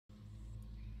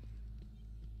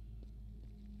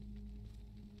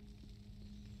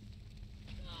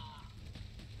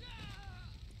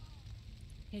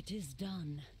It is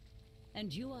done.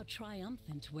 And you are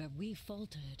triumphant where we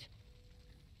faltered.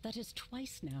 That is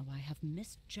twice now I have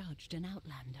misjudged an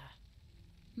outlander.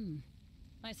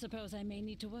 I suppose I may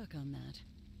need to work on that.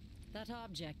 That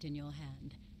object in your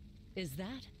hand, is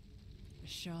that? A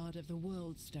shard of the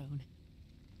World Stone.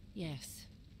 Yes.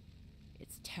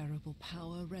 Its terrible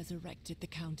power resurrected the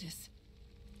Countess.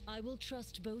 I will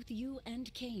trust both you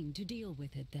and Kane to deal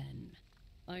with it then.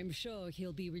 I'm sure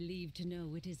he'll be relieved to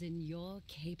know it is in your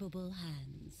capable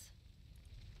hands.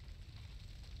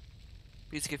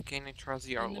 Please give Kane and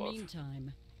Charlie our love. In the love.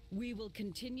 meantime, we will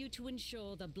continue to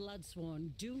ensure the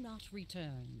Bloodsworn do not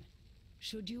return.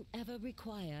 Should you ever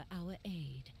require our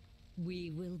aid,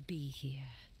 we will be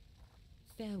here.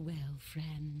 Farewell,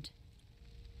 friend.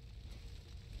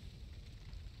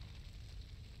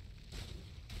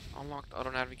 Unlocked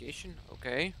auto navigation.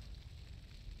 Okay.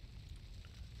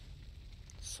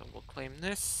 So we'll claim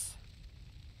this.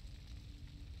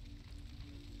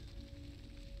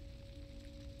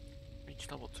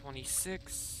 Reach level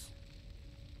 26.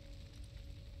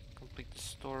 Complete the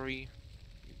story.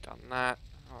 You've done that.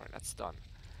 Alright, that's done.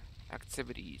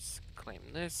 Activities. Claim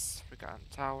this. Forgotten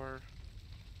Tower.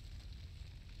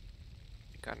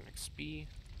 Forgotten XP.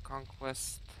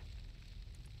 Conquest.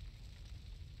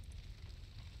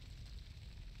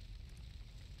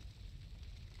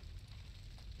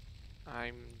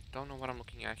 I don't know what I'm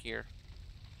looking at here.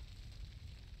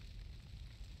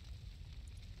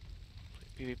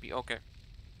 PvP, okay.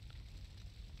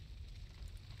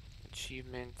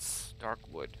 Achievements,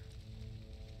 Darkwood.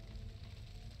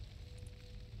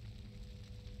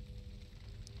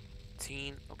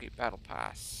 Okay, Battle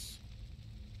Pass.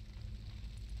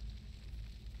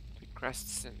 3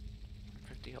 crests and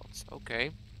 50 healths,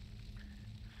 okay.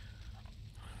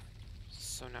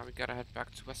 So now we gotta head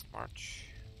back to Westmarch.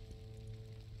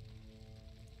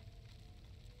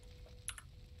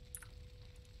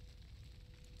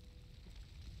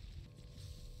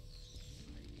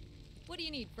 What do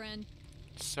you need, friend?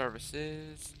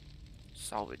 Services.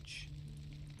 Salvage.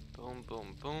 Boom,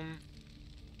 boom, boom.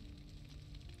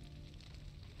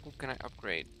 Who can I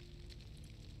upgrade?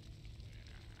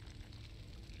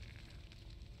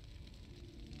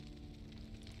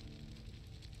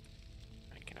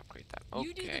 I can upgrade that. Okay.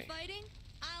 You do the fighting,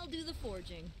 I'll do the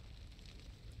forging.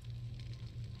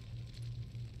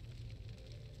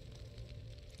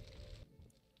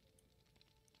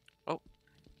 Oh.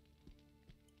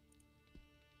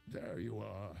 There you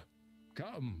are.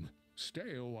 Come,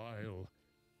 stay a while.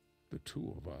 The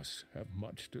two of us have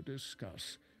much to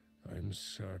discuss, I'm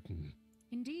certain.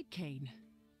 Indeed, Kane.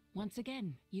 Once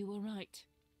again, you were right.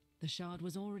 The shard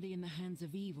was already in the hands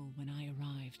of evil when I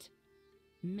arrived.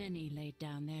 Many laid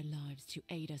down their lives to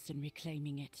aid us in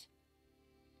reclaiming it.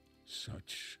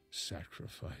 Such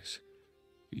sacrifice.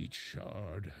 Each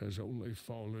shard has only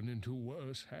fallen into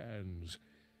worse hands.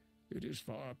 It is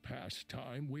far past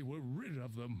time we were rid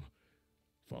of them.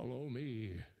 Follow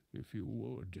me, if you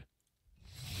would.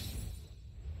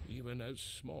 Even as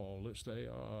small as they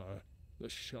are, the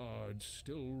shards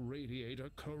still radiate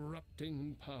a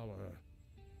corrupting power.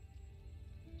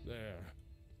 There.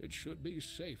 It should be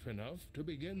safe enough to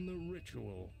begin the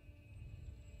ritual.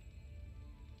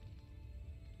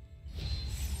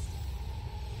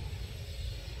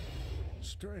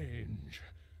 Strange.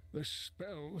 The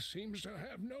spell seems to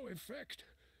have no effect.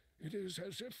 It is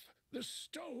as if the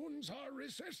stones are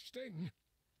resisting.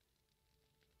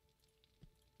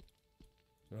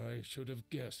 I should have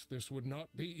guessed this would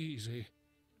not be easy.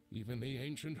 Even the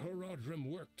ancient Horadrim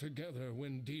worked together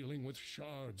when dealing with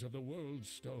shards of the World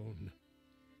Stone.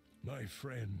 My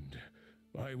friend,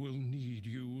 I will need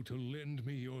you to lend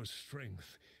me your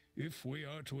strength if we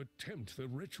are to attempt the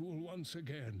ritual once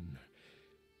again.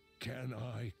 Can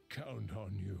I count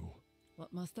on you?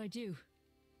 What must I do?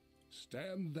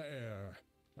 Stand there,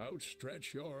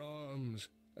 outstretch your arms,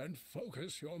 and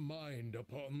focus your mind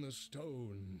upon the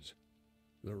stones.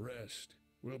 The rest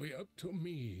will be up to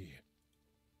me.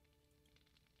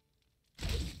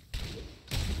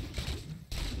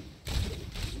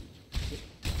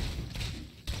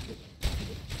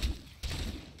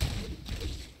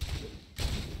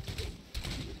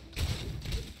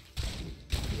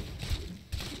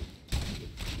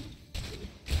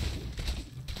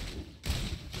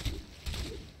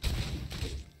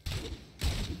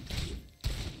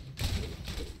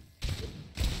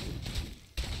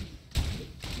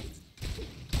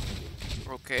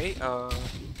 Okay,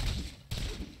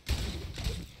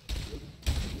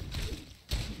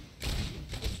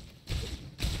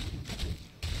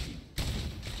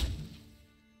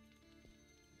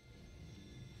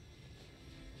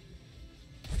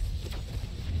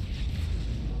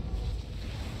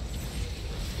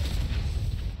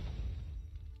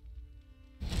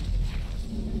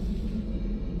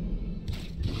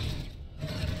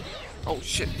 Oh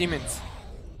shit, demons.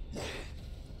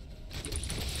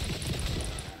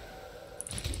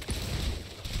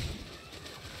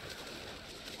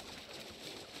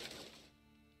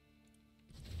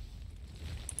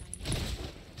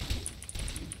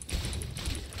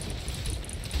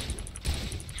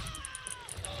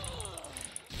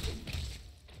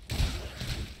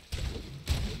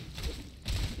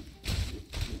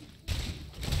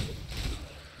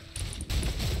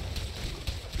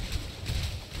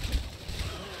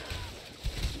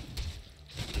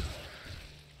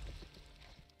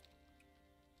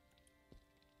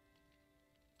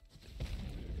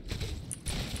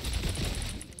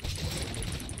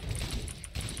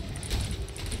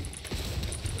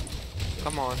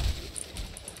 Come on.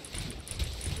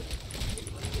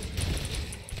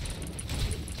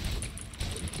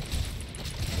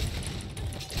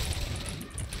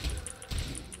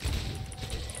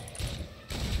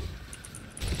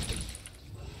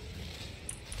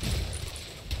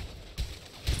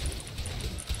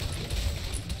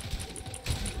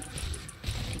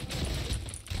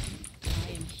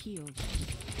 I am healed.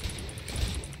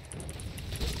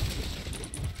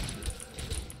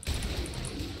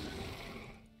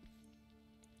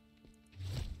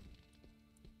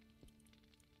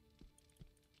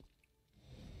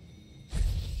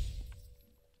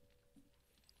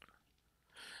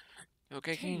 You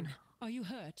okay, Kane? Are you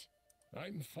hurt?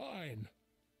 I'm fine.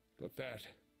 But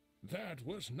that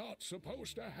was not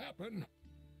supposed to happen.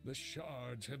 The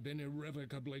shards have been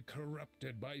irrevocably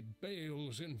corrupted by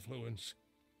Baal's influence.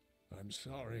 I'm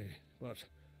sorry, but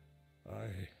I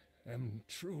am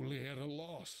truly at a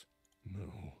loss.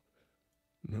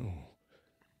 No.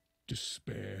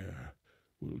 Despair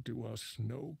will do us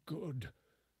no good.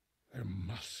 There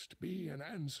must be an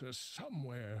answer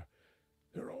somewhere.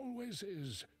 There always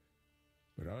is.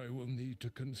 But I will need to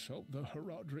consult the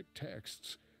Heraldric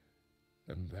texts,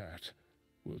 and that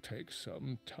will take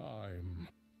some time.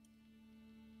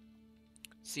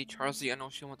 See, Charlie, I know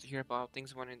she'll want to hear about how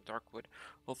things went in Darkwood.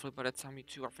 Hopefully by the time you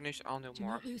two are finished, I'll know Do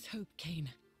more. not lose hope,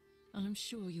 Kane. I'm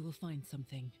sure you will find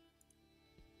something.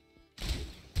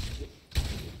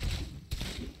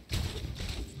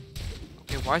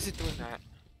 Okay, why is it doing that?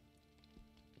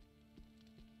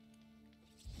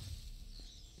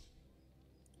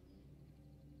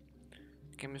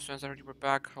 Okay, Miss Friends, I heard you were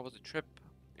back. How was the trip?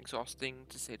 Exhausting,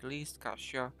 to say the least.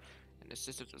 Kasia and the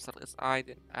sisters as well as I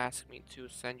didn't ask me to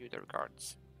send you their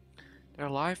regards. They're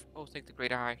alive? Oh, thank the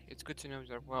great eye. It's good to know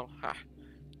they're well. Ha!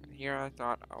 And here I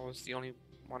thought I was the only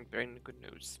one bearing the good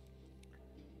news.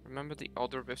 Remember the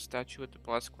Elder Rift statue at the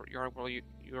Blessed Courtyard? Well,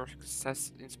 your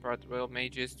success inspired the royal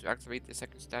mages to activate the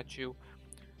second statue.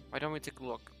 Why don't we take a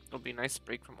look? It'll be a nice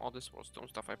break from all this World Stone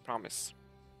stuff, I promise.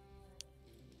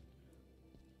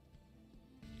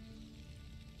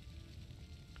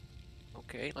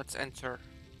 Okay, let's enter.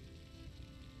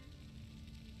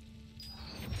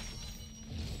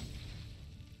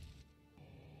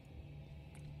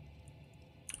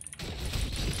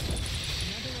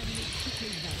 Another enemy quickly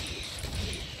vanished.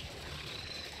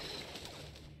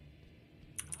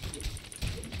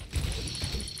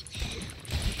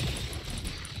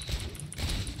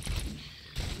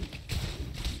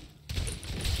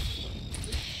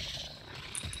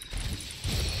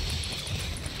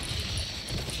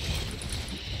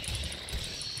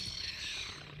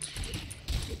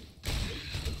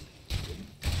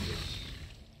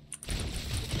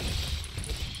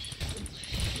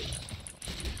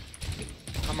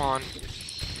 Come on.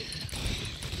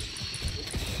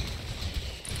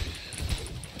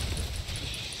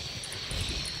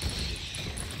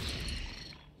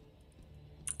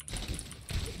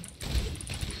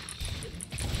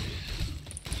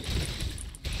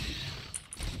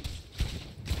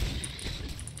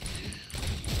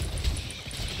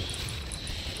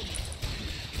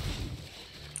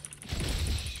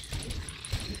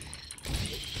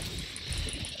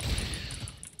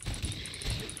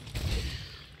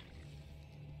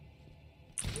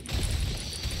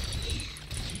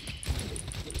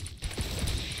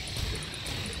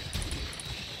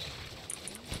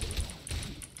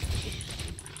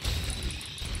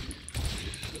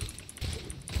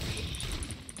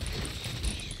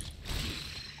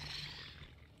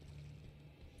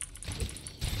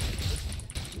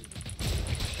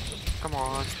 Come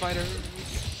on, spiders.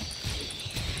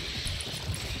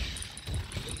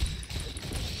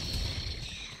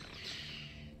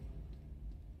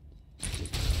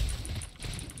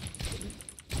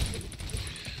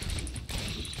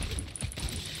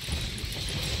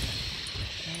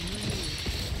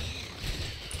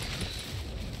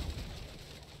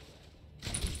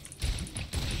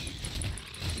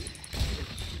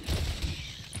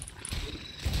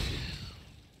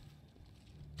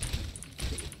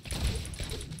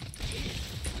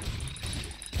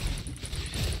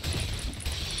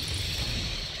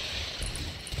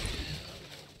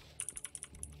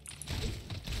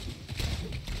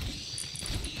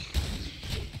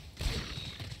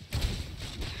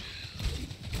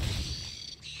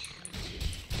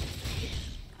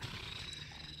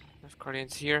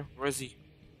 Guardian's here. Where is he?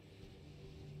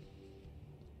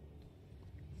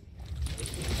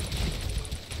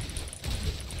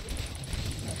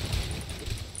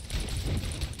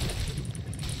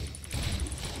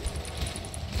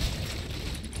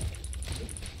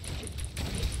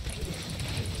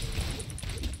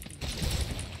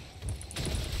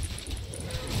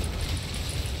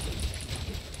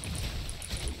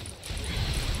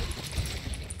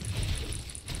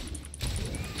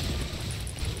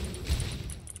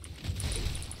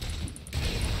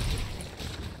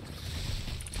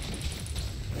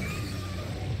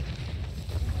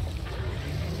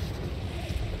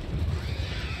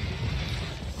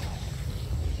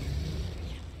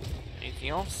 Anything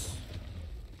else?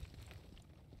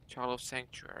 Child of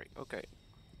Sanctuary. Okay.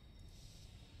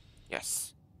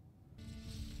 Yes.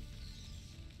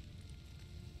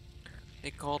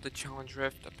 They call it the Challenge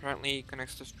Rift. Apparently it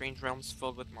connects to strange realms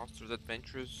filled with monsters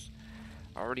adventurers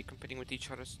already competing with each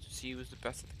other to see who's the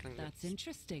best at the killing. That's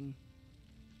interesting.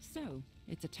 So,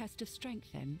 it's a test of strength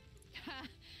then? Ha!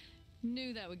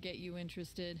 Knew that would get you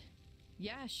interested.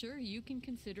 Yeah, sure, you can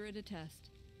consider it a test.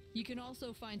 You can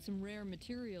also find some rare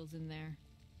materials in there.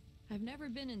 I've never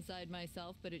been inside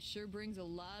myself, but it sure brings a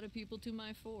lot of people to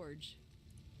my forge.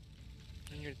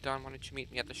 When you're done, why don't you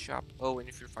meet me at the shop? Oh, and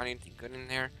if you find anything good in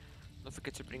there, don't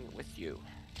forget to bring it with you.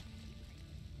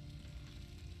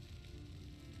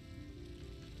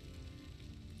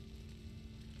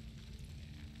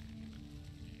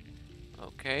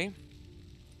 Okay.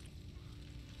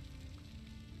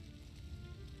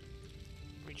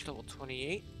 Reach level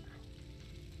 28.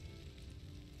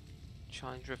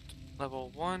 Challenge Rift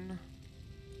level 1.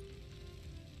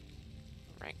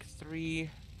 Rank 3.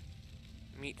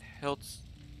 Meet Hilt's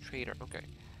Trader. Okay.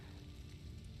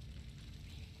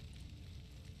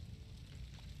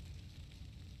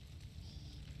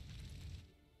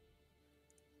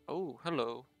 Oh,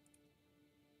 hello.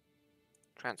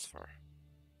 Transfer.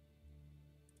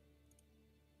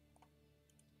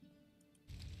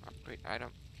 Upgrade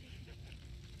item.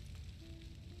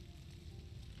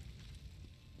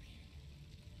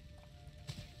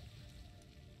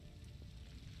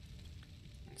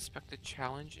 Inspect the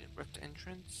challenge in Rift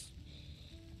entrance.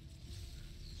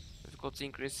 Difficulty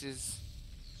increases.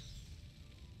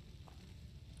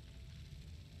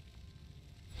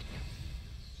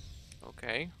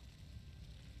 Okay.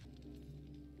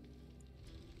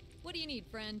 What do you need,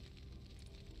 friend?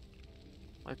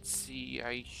 Let's see.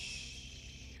 I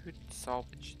should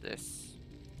salvage this.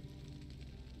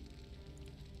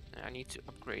 I need to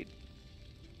upgrade.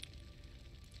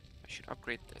 I should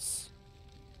upgrade this.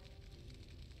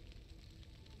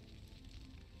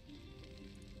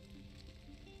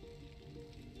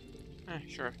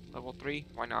 Sure. Level 3.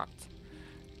 Why not?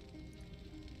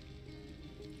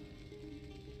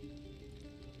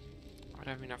 I don't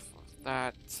have enough of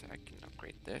that. I can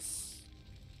upgrade this.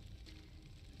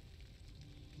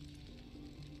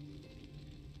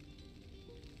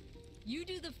 You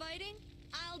do the fighting,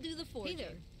 I'll do the forging. Hey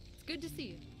there. It's good to see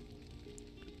you.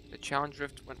 The challenge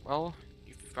rift went well.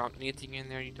 If you found anything in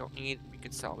there you don't need, we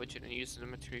can salvage it and use the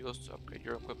materials to upgrade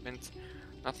your equipment.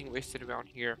 Nothing wasted around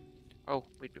here. Oh,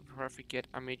 wait, before I forget,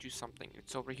 I made you something.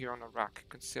 It's over here on the rack.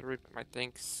 Consider it my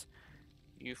thanks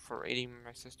you for aiding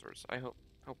my sisters.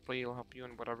 Hopefully it'll help you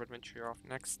in whatever adventure you're off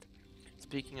next.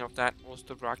 Speaking of that, most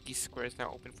of Rocky Square is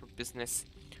now open for business.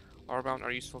 All around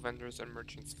are useful vendors and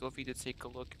merchants. Feel free to take a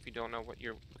look if you don't know what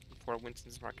you're looking for.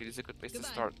 Winston's Market is a good place to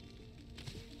start.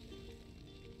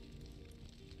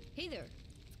 Hey there.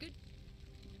 It's good.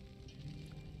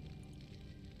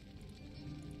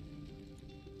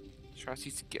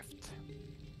 Tracy's gift.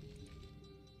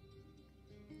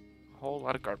 A whole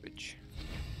lot of garbage.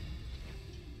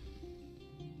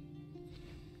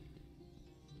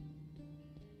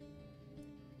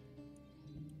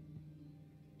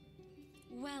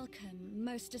 Welcome,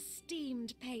 most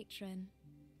esteemed patron.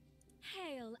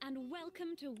 Hail and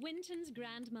welcome to Winton's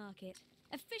Grand Market,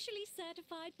 officially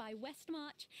certified by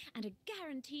Westmarch and a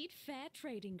guaranteed fair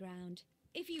trading ground.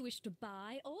 If you wish to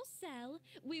buy or sell,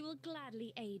 we will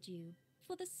gladly aid you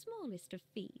for the smallest of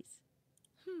fees.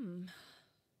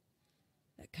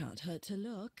 That can't hurt to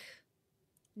look.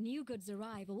 New goods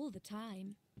arrive all the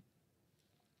time.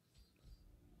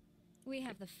 We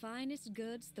have the finest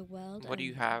goods the world What do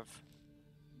you owns. have?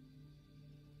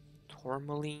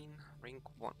 Tourmaline, rank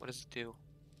 1. What does it do?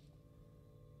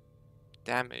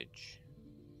 Damage.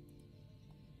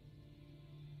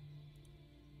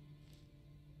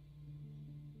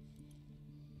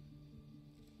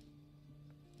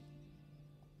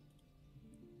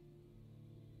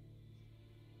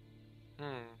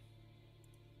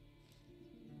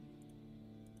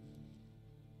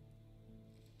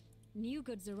 New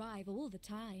goods arrive all the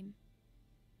time.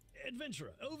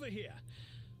 Adventurer, over here.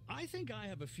 I think I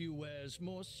have a few wares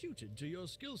more suited to your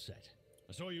skill set.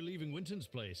 I saw you leaving Winton's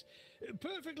place.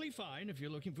 Perfectly fine if you're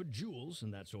looking for jewels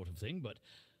and that sort of thing, but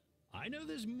I know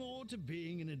there's more to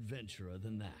being an adventurer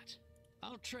than that.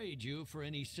 I'll trade you for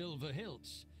any silver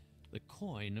hilts, the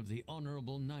coin of the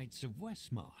Honorable Knights of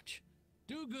Westmarch.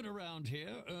 Do good around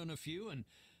here, earn a few, and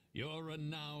your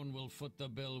renown will foot the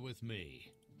bill with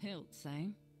me. Hilts, eh?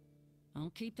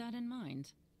 I'll keep that in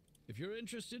mind. If you're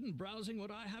interested in browsing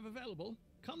what I have available,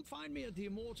 come find me at the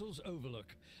Immortal's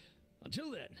Overlook.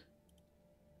 Until then...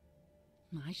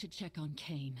 I should check on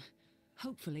Kane.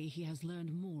 Hopefully he has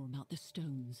learned more about the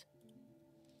stones.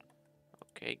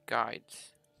 Okay, guide.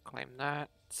 Claim that.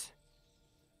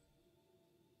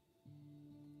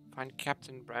 Find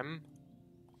Captain Brem.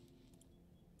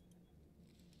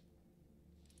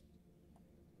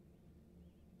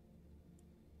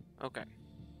 Okay.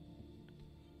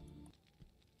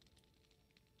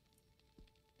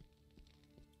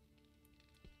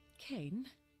 Kane,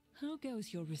 how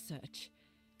goes your research?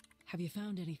 Have you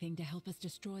found anything to help us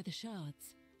destroy the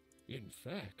shards? In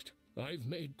fact, I've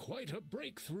made quite a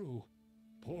breakthrough.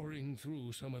 Poring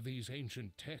through some of these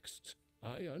ancient texts,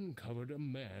 I uncovered a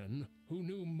man who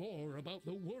knew more about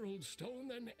the World Stone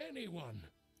than anyone.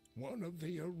 One of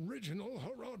the original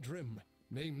Horodrim,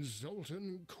 named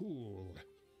Zoltan Kuhl.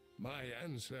 My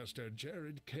ancestor,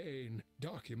 Jared Kane,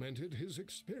 documented his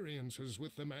experiences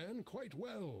with the man quite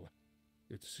well.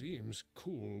 It seems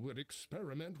Kuhl would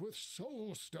experiment with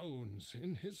soul stones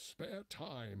in his spare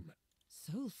time.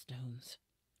 Soul stones?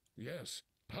 Yes,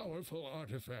 powerful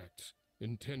artifacts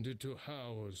intended to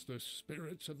house the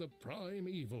spirits of the prime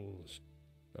evils.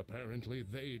 Apparently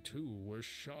they too were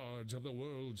shards of the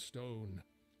World Stone,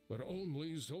 but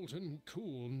only Zoltan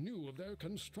Kuhl knew of their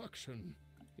construction.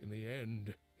 In the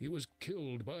end, he was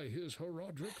killed by his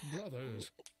Horodric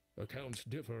brothers. Accounts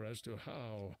differ as to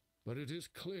how, but it is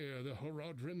clear the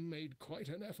Horodrim made quite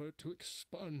an effort to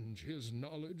expunge his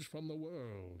knowledge from the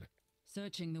world.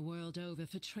 Searching the world over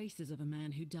for traces of a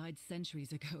man who died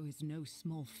centuries ago is no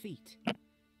small feat.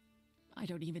 I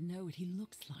don't even know what he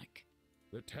looks like.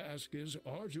 The task is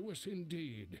arduous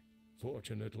indeed.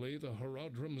 Fortunately, the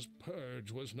Horodrim's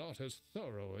purge was not as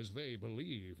thorough as they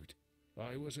believed.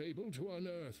 I was able to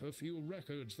unearth a few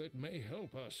records that may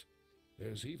help us.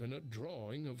 There's even a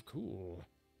drawing of Kuhl,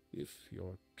 if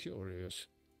you're curious.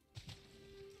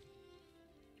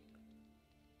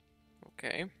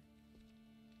 Okay.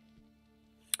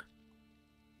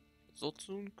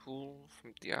 Zoltan Kuhl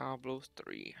from Diablo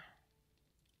 3.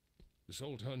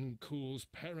 Zoltan Kuhl's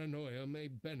paranoia may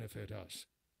benefit us.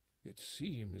 It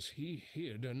seems he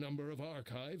hid a number of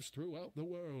archives throughout the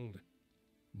world.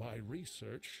 My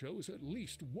research shows at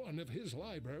least one of his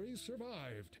libraries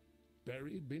survived,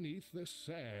 buried beneath the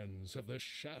sands of the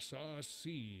Shassar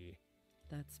Sea.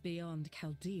 That's beyond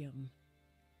Chaldeum.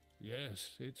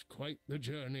 Yes, it's quite the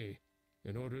journey.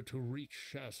 In order to reach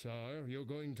Shassar, you're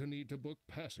going to need to book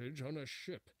passage on a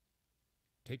ship.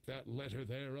 Take that letter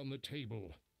there on the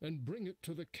table, and bring it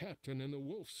to the captain in the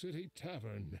Wolf City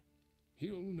Tavern.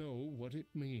 He'll know what it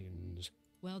means.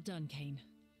 Well done, Kane.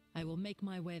 I will make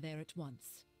my way there at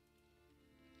once.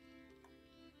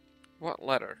 What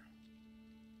letter?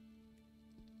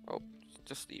 Oh,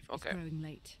 just leave. Okay. It's growing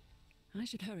late. I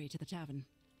should hurry to the tavern.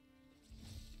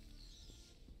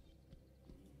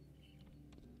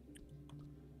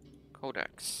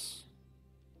 Codex.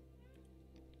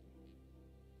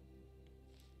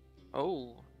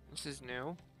 Oh, this is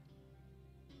new.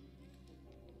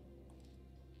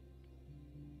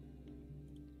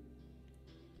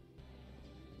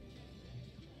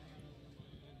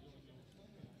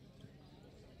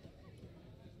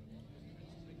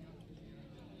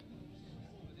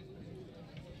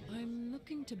 I'm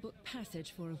looking to book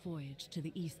passage for a voyage to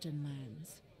the Eastern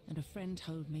Lands, and a friend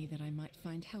told me that I might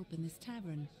find help in this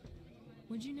tavern.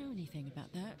 Would you know anything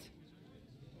about that?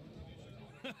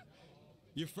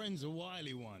 Your friend's a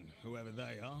wily one, whoever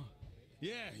they are.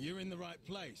 Yeah, you're in the right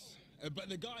place. But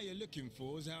the guy you're looking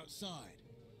for is outside.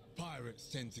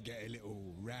 Pirates tend to get a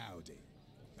little rowdy.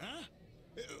 Huh?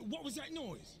 What was that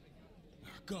noise? Oh,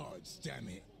 gods damn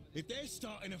it. If they're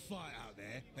starting a fight out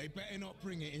there, they better not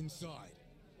bring it inside.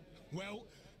 Well,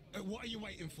 what are you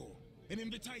waiting for? An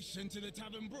invitation to the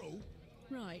tavern brawl?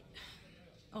 Right.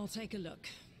 I'll take a look.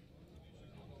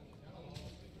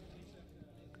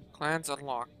 Clans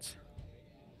unlocked.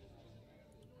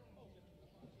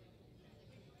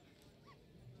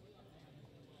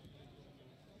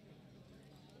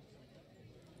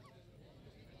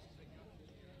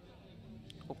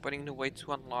 Opening the way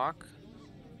to unlock.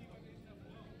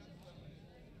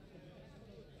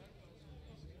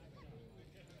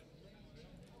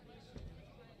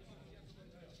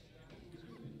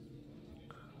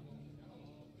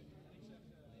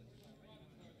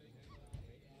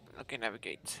 Okay,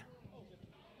 navigate.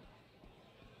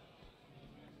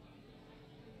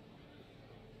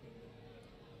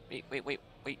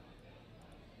 Wait.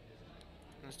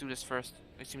 Let's do this first.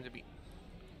 They seem to be...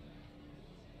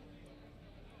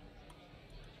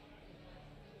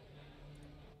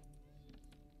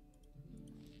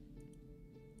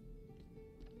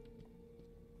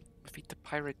 Defeat the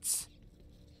pirates.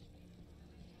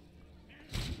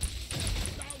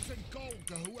 1,000 gold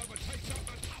to whoever takes out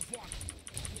the tough one.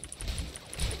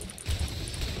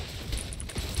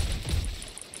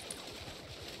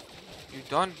 You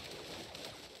done?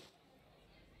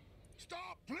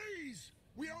 Stop, please!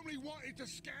 We only wanted to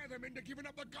scare them into giving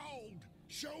up the gold.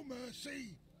 Show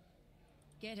mercy.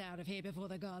 Get out of here before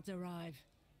the guards arrive.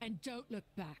 And don't look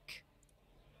back.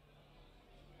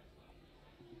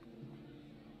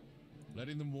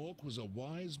 Letting them walk was a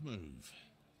wise move.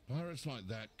 Pirates like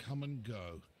that come and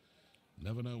go.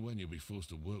 Never know when you'll be forced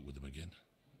to work with them again.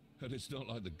 And it's not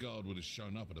like the guard would have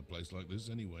shown up at a place like this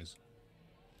anyways.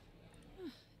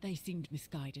 They seemed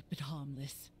misguided, but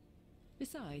harmless.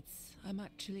 Besides, I'm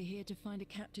actually here to find a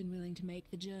captain willing to make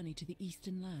the journey to the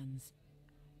Eastern Lands.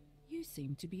 You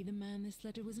seem to be the man this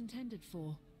letter was intended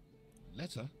for.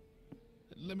 Letter?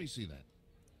 Let me see that.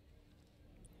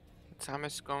 The time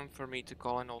has come for me to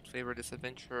call an old favorite. This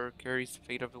adventurer carries the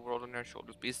fate of the world on their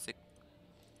shoulders. Be sick.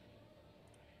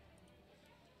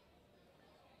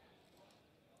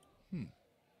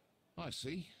 I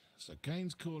see. So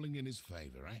Kane's calling in his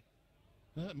favor, eh?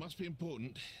 That must be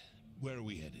important. Where are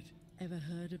we headed? Ever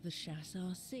heard of the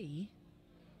Chassar Sea?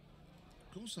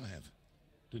 Of course I have.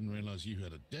 Didn't realize you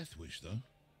had a death wish, though.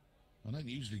 I don't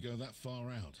usually go that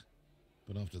far out.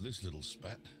 But after this little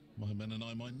spat, my men and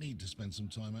I might need to spend some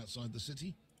time outside the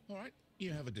city. All right,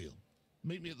 you have a deal.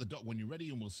 Meet me at the dock when you're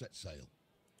ready and we'll set sail.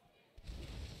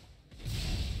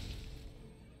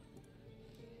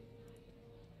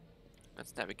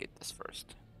 Let's navigate this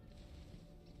first.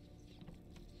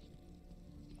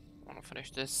 I want to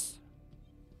finish this.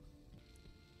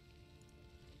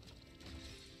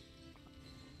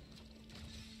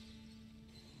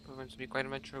 Proven to be quite an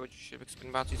adventure, which you should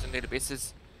expand bounties on daily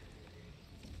basis.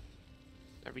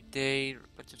 Every day,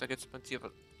 plenty of targets, plenty of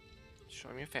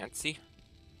showing me a fancy.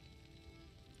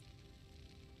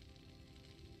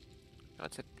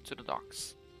 Let's head to the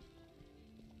docks.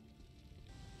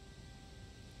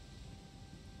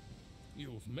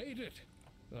 You've made it.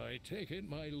 I take it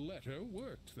my letter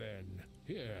worked then.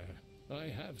 Here, I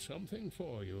have something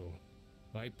for you.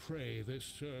 I pray this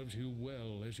serves you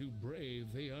well as you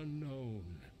brave the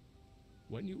unknown.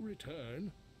 When you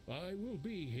return, I will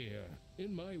be here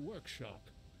in my workshop.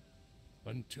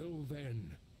 Until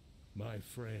then, my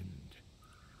friend.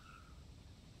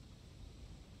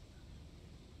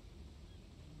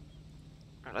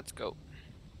 Alright, let's go.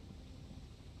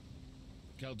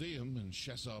 Chaldeum and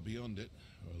Chassar beyond it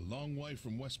are a long way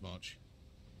from Westmarch.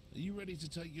 Are you ready to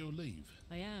take your leave?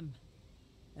 I am.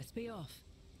 Let's be off.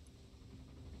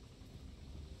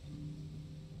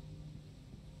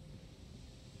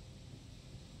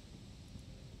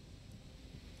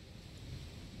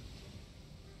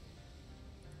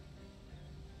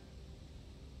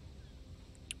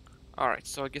 Alright,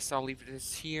 so I guess I'll leave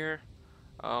this here.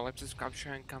 Like, subscribe,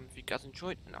 share, and comment if you guys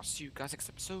enjoyed, and I'll see you guys next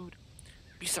episode.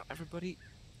 Peace out, everybody.